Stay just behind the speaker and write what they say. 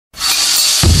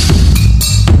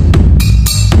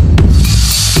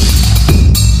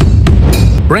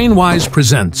brainYs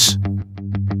presents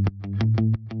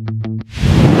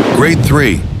Grade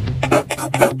 3,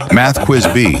 Math Quiz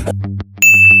B,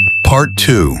 Part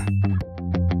 2.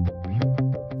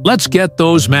 Let's get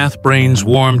those math brains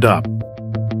warmed up.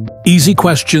 Easy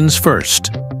questions first.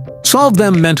 Solve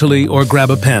them mentally or grab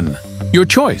a pen. Your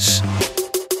choice.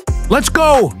 Let's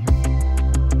go!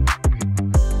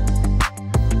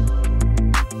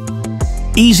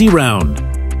 Easy round.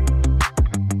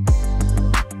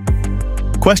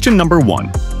 Question number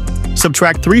 1.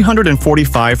 Subtract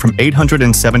 345 from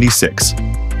 876.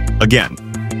 Again,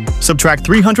 subtract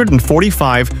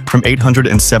 345 from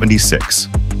 876.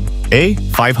 A.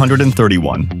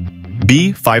 531.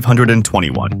 B.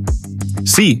 521.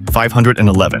 C.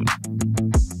 511.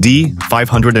 D.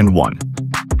 501.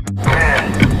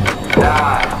 10,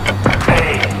 9,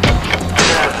 8,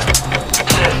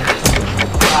 7, 6,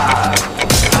 5,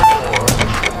 4,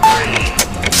 3,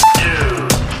 2,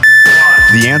 1.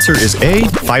 The answer is A.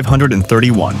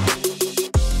 531.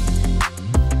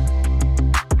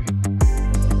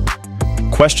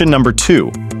 Question number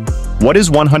 2. What is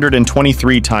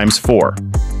 123 times 4?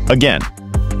 Again,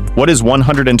 what is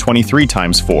 123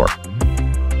 times 4?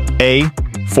 A.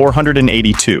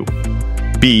 482.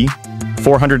 B.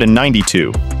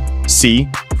 492. C.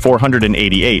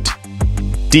 488.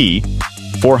 D.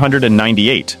 498. 10, 9,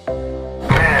 8,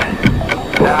 7,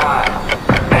 6, 5,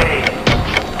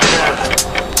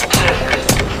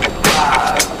 4,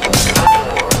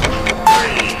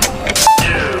 3,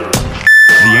 2.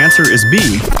 The answer is B.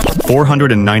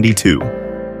 492.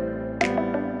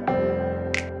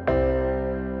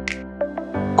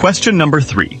 Question number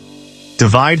 3.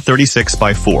 Divide 36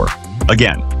 by 4.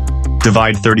 Again,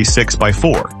 divide 36 by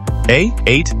 4. A.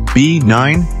 8. B.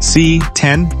 9. C.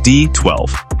 10. D. 12.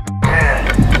 10,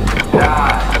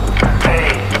 9,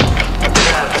 8, 7,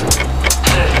 6,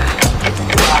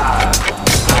 5,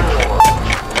 4,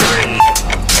 3,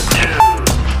 2, 1.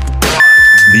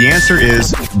 The answer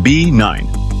is B. 9.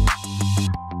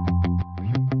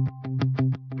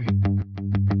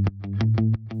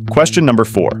 Question number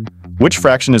 4. Which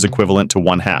fraction is equivalent to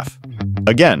 1/2?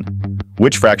 Again,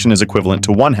 which fraction is equivalent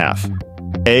to 1/2?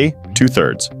 A.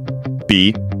 2/3.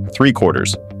 B.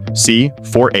 3/4. C.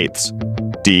 4/8.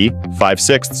 D.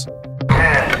 5/6.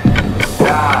 10,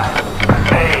 9,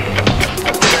 8,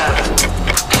 7,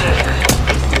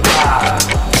 6, 5,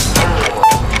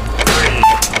 4, 3,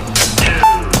 2,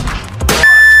 1.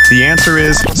 The answer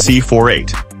is C.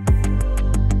 4/8.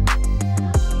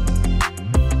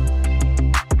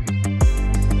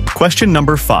 Question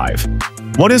number 5.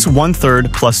 What is 1/3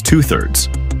 plus 2/3?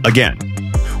 Again,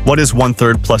 what is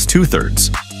 1/3 plus 2/3?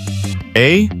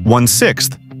 A. 1/6.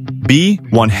 B.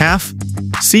 1/2.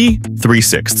 C.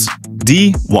 3/6.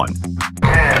 D. 1.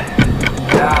 10,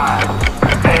 9,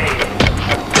 8,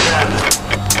 7,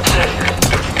 6,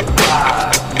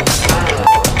 5,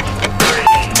 4, 3,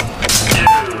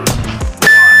 2,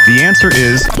 1. The answer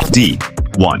is D.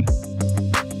 1.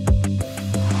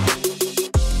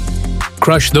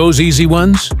 Crush those easy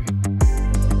ones?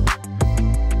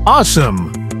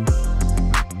 Awesome!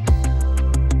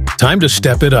 Time to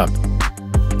step it up.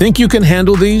 Think you can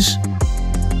handle these?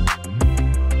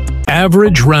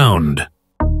 Average round.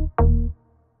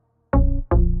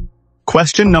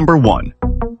 Question number 1.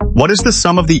 What is the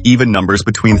sum of the even numbers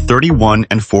between 31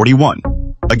 and 41?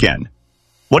 Again,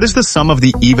 what is the sum of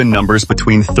the even numbers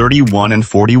between 31 and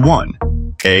 41?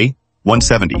 A.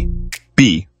 170.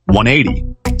 B. 180.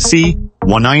 C.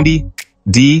 190.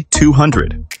 D.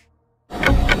 200. 3,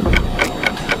 2, 1.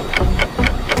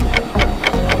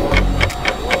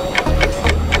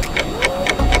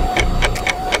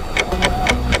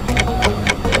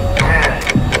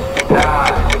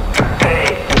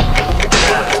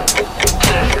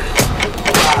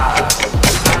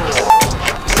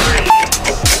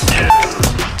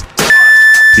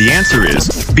 The answer is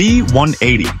B.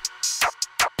 180.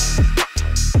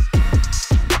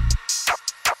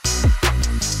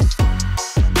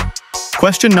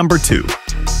 Question number 2.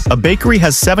 A bakery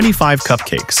has 75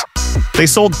 cupcakes. They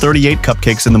sold 38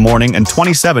 cupcakes in the morning and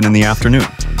 27 in the afternoon.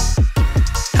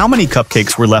 How many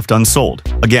cupcakes were left unsold?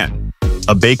 Again,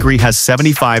 a bakery has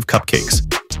 75 cupcakes.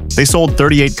 They sold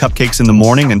 38 cupcakes in the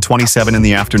morning and 27 in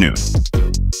the afternoon.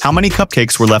 How many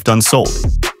cupcakes were left unsold?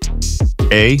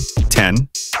 A. 10.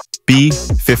 B.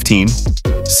 15.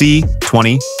 C.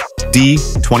 20. D.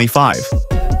 25.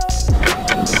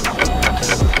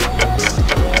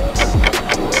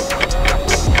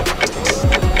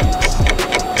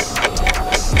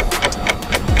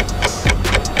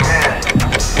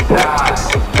 9,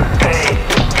 8,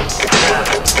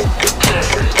 7, 6,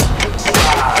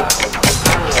 5,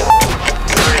 4,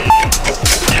 3,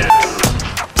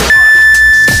 2,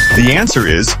 answer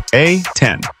is A.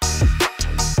 10.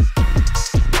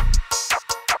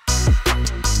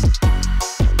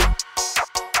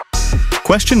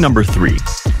 Question number 3.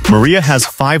 Maria has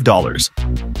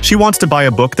 $5. She wants to buy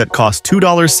a book that costs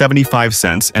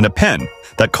 $2.75 and a pen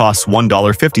that costs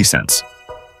 $1.50.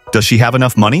 Does she have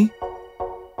enough money?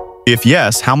 If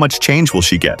yes, how much change will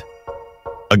she get?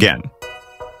 Again,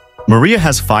 Maria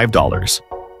has $5.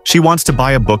 She wants to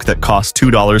buy a book that costs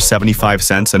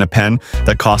 $2.75 and a pen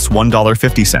that costs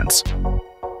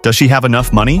 $1.50. Does she have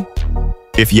enough money?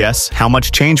 If yes, how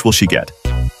much change will she get?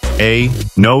 A.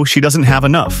 No, she doesn't have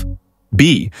enough.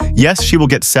 B. Yes, she will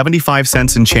get 75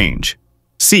 cents in change.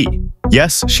 C.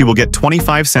 Yes, she will get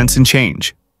 25 cents in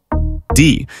change.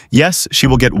 D. Yes, she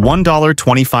will get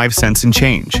 $1.25 in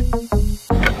change.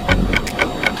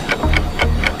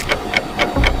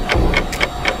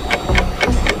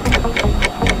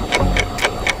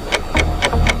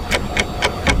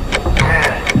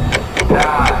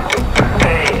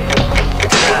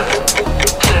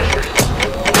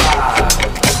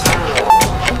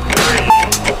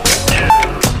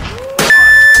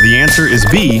 The answer is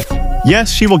B.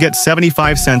 Yes, she will get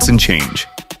 75 cents in change.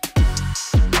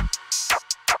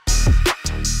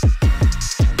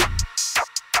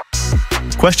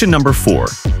 Question number 4.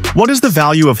 What is the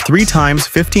value of 3 times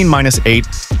 15 minus 8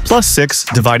 plus 6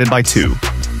 divided by 2?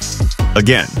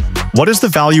 Again, what is the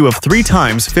value of 3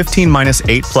 times 15 minus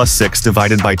 8 plus 6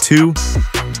 divided by 2?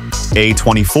 A.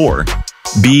 24.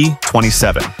 B.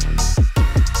 27.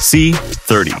 C.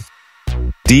 30.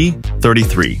 D.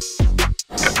 33.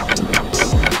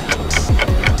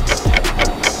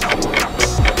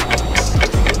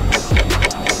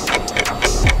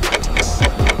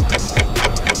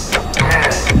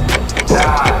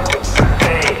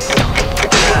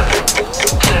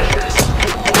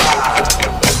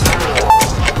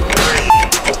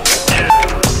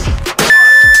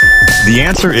 The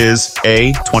answer is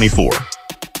A. 24.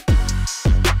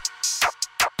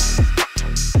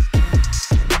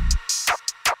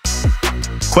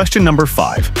 Question number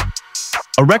 5.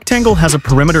 A rectangle has a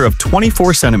perimeter of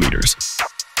 24 centimeters.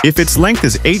 If its length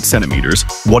is 8 centimeters,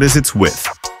 what is its width?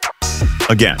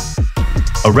 Again,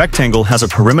 a rectangle has a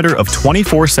perimeter of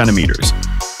 24 centimeters.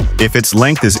 If its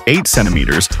length is 8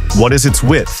 centimeters, what is its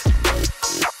width?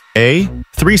 A.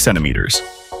 3 centimeters.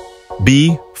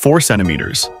 B. 4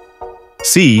 centimeters.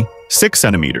 C. 6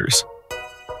 centimeters.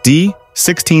 D.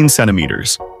 16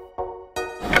 centimeters.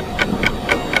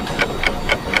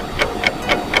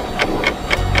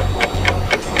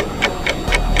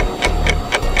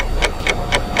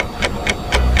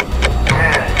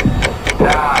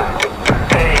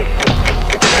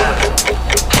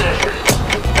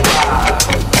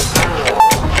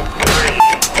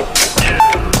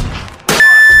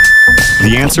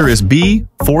 The answer is B.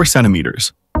 4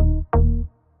 centimeters.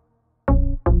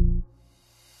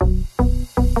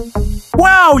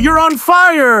 Wow, you're on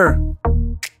fire!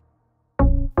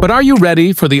 But are you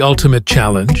ready for the ultimate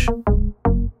challenge?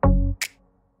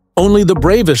 Only the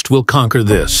bravest will conquer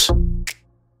this.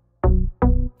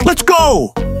 Let's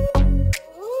go!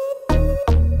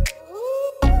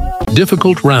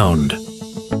 Difficult round.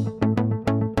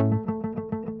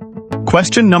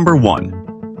 Question number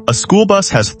 1. A school bus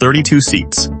has 32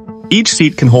 seats. Each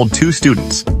seat can hold 2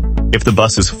 students. If the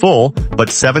bus is full, but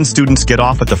 7 students get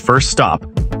off at the first stop,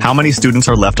 how many students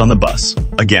are left on the bus?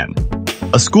 Again,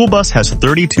 a school bus has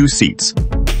 32 seats.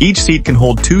 Each seat can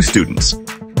hold 2 students.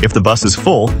 If the bus is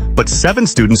full, but 7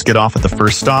 students get off at the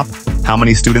first stop, how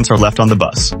many students are left on the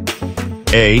bus?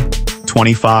 A.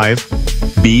 25.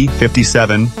 B.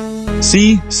 57.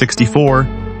 C. 64.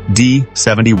 D.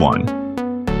 71.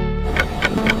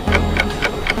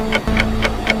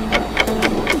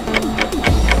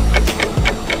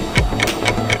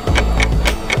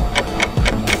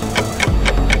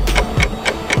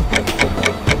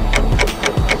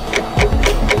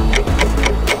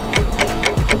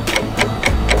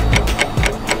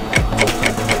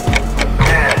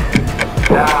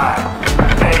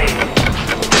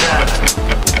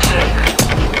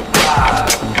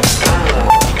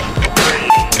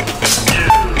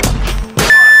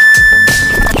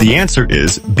 The answer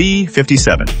is B.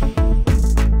 57.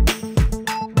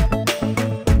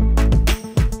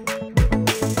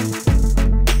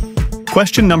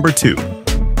 Question number 2.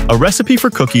 A recipe for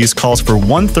cookies calls for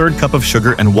 1/3 cup of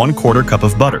sugar and 1/4 cup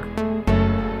of butter.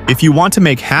 If you want to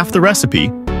make half the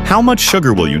recipe, how much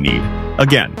sugar will you need?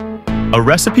 Again, a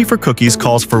recipe for cookies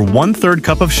calls for 1/3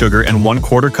 cup of sugar and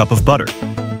 1/4 cup of butter.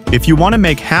 If you want to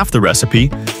make half the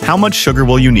recipe, how much sugar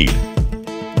will you need?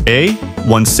 A.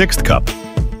 1/6 cup.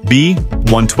 B.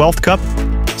 1/12 cup.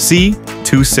 C.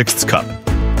 2/6 cup.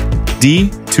 D.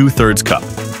 2/3 cup.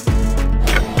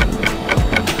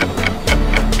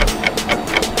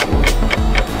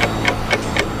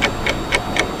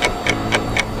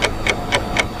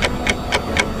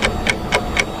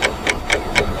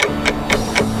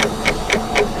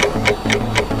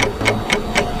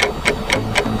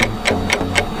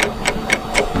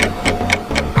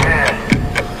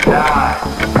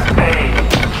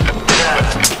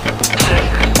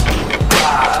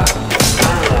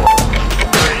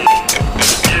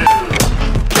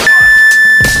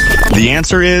 The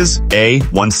answer is A,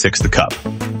 1/6 cup.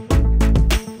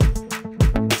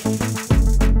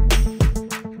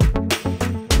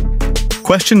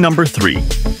 Question number 3.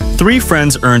 3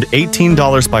 friends earned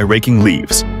 $18 by raking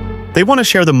leaves. They want to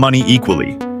share the money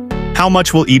equally. How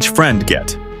much will each friend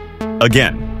get?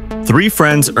 Again, 3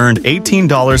 friends earned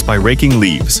 $18 by raking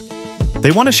leaves. They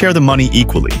want to share the money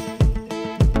equally.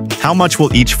 How much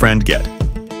will each friend get?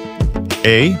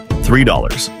 A,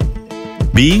 $3.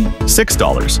 B,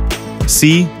 $6.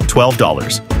 C,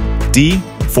 $12. D,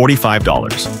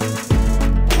 $45.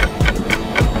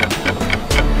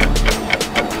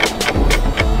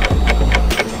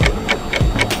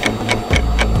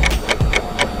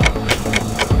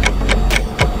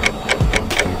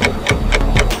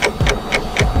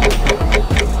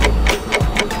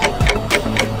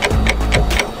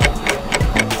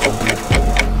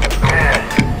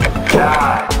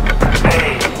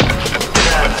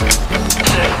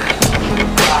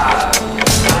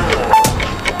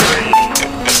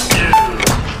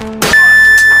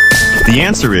 The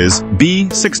answer is B,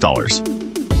 $6.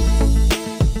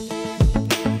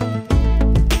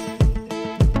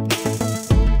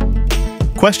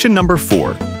 Question number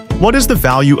 4. What is the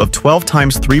value of 12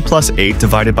 times 3 plus 8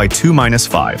 divided by 2 minus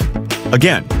 5?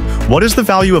 Again, what is the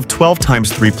value of 12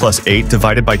 times 3 plus 8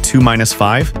 divided by 2 minus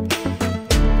 5?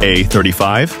 A,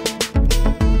 35.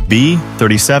 B,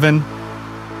 37.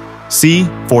 C,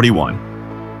 41.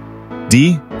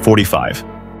 D, 45.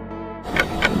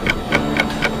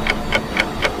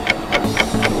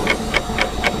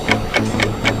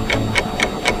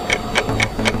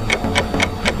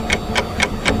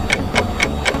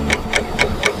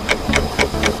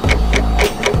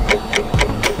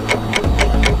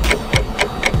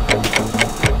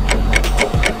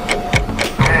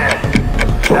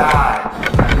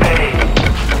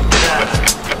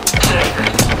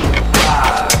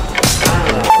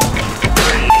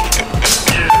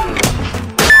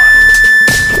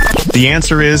 The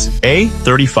answer is A,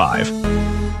 35.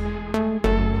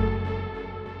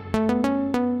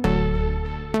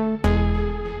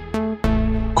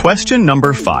 Question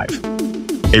number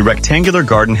 5. A rectangular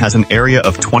garden has an area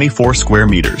of 24 square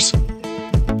meters.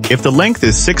 If the length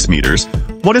is 6 meters,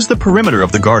 what is the perimeter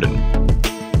of the garden?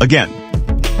 Again,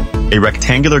 a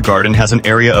rectangular garden has an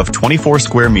area of 24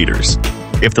 square meters.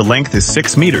 If the length is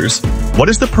 6 meters, what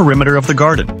is the perimeter of the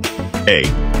garden? A,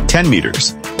 10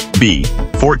 meters. B,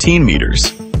 14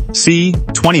 meters. C,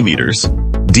 20 meters.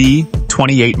 D,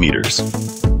 28 meters.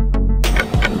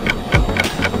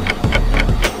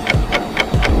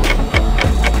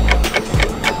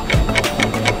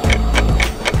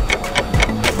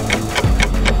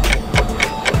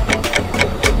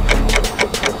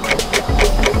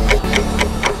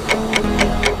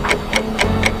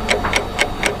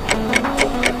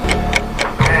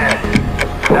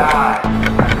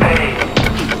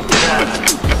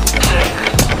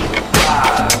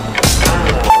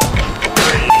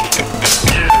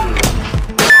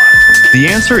 The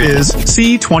answer is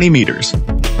C, 20 meters.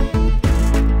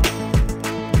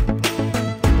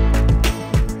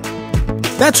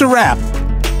 That's a wrap.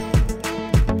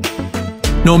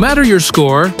 No matter your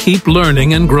score, keep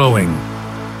learning and growing.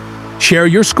 Share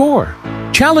your score,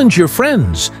 challenge your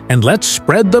friends, and let's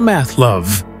spread the math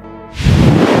love.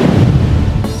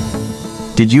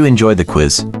 Did you enjoy the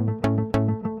quiz?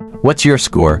 What's your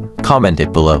score? Comment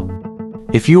it below.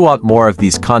 If you want more of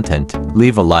these content,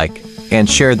 leave a like and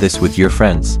share this with your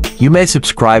friends. You may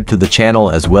subscribe to the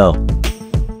channel as well.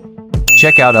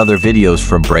 Check out other videos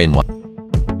from brainYs.